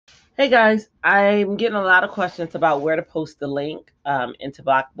Hey guys, I'm getting a lot of questions about where to post the link into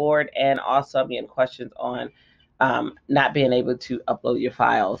Blackboard, and also I'm getting questions on not being able to upload your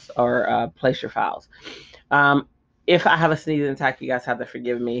files or place your files. If I have a sneezing attack, you guys have to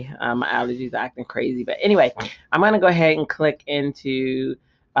forgive me. My allergies are acting crazy. But anyway, I'm going to go ahead and click into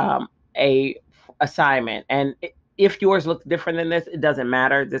a assignment. And if yours looks different than this, it doesn't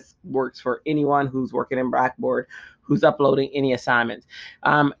matter. This works for anyone who's working in Blackboard, who's uploading any assignments.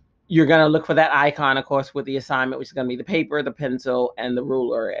 You're going to look for that icon, of course, with the assignment, which is going to be the paper, the pencil, and the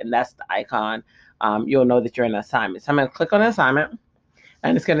ruler. And that's the icon. You'll know that you're in an assignment. So I'm going to click on the assignment,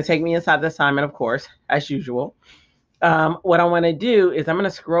 and it's going to take me inside the assignment, of course, as usual. What I want to do is I'm going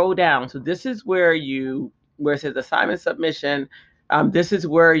to scroll down. So this is where it says assignment submission. This is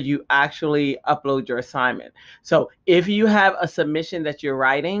where you actually upload your assignment. So if you have a submission that you're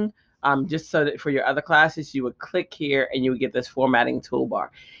writing, just so that for your other classes, you would click here and you would get this formatting toolbar.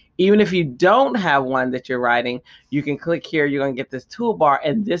 Even if you don't have one that you're writing, you can click here. You're going to get this toolbar,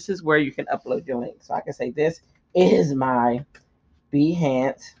 and this is where you can upload your link. So I can say this is my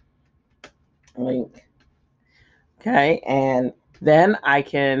Behance link. Okay, and then I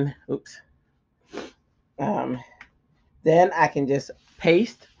can, then I can just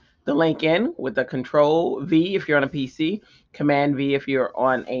paste the link in with the Control V if you're on a PC, Command V if you're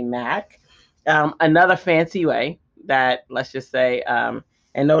on a Mac. Another fancy way that, let's just say,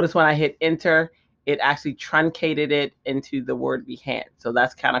 and notice when I hit enter, it actually truncated it into the word Behance. So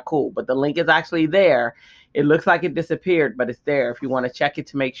that's kind of cool, but the link is actually there. It looks like it disappeared, but it's there. If you want to check it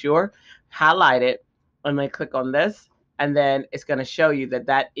to make sure, highlight it, and then click on this, and then it's going to show you that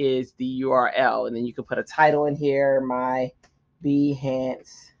that is the URL. And then you can put a title in here, my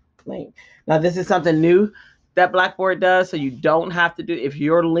Behance link. Now, this is something new that Blackboard does, so you don't have to do, if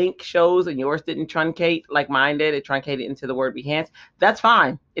your link shows and yours didn't truncate like mine did, it truncated into the word Behance, that's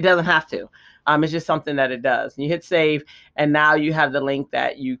fine. It doesn't have to. It's just something that it does. And you hit save, and now you have the link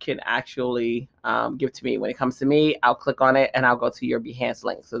that you can actually give to me. When it comes to me, I'll click on it and I'll go to your Behance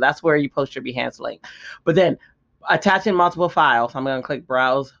link. So that's where you post your Behance link. But then attaching multiple files, I'm going to click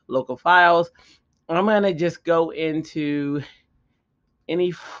Browse Local Files. I'm going to just go into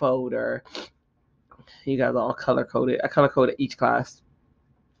any folder. You guys are all color-coded. I color-coded each class.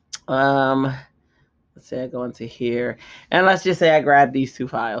 Let's say I go into here, and let's just say I grab these two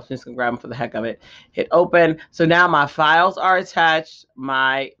files. I'm just gonna grab them for the heck of it. Hit open. So now my files are attached,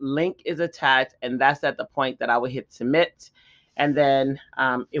 my link is attached, and that's at the point that I would hit submit, and then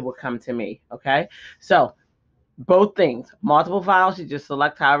it will come to me. Okay, so both things, multiple files, you just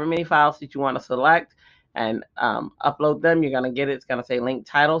select however many files that you want to select and upload them. You're gonna get it. It's gonna say link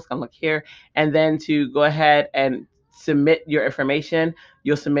title. It's gonna look here, and then to go ahead and submit your information,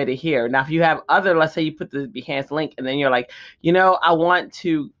 you'll submit it here. Now, if you have other, let's say you put the Behance link, and then you're like, I want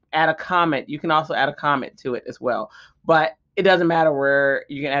to add a comment. You can also add a comment to it as well, but it doesn't matter where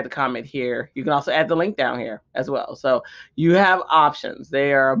you can add the comment here. You can also add the link down here as well. So you have options.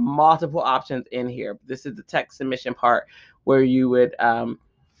 There are multiple options in here. This is the text submission part where you would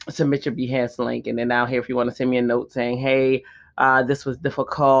submit your Behance link. And then now here, if you want to send me a note saying, hey, this was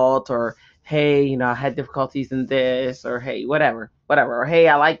difficult, or hey, I had difficulties in this, or hey, whatever, or hey,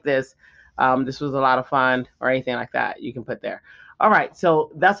 I like this. This was a lot of fun, or anything like that, you can put there. All right,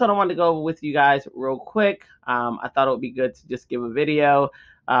 so that's what I wanted to go over with you guys real quick. I thought it would be good to just give a video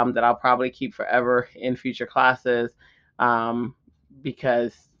that I'll probably keep forever in future classes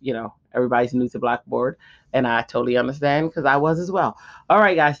because, everybody's new to Blackboard, and I totally understand because I was as well. All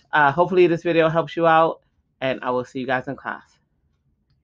right, guys, hopefully this video helps you out, and I will see you guys in class.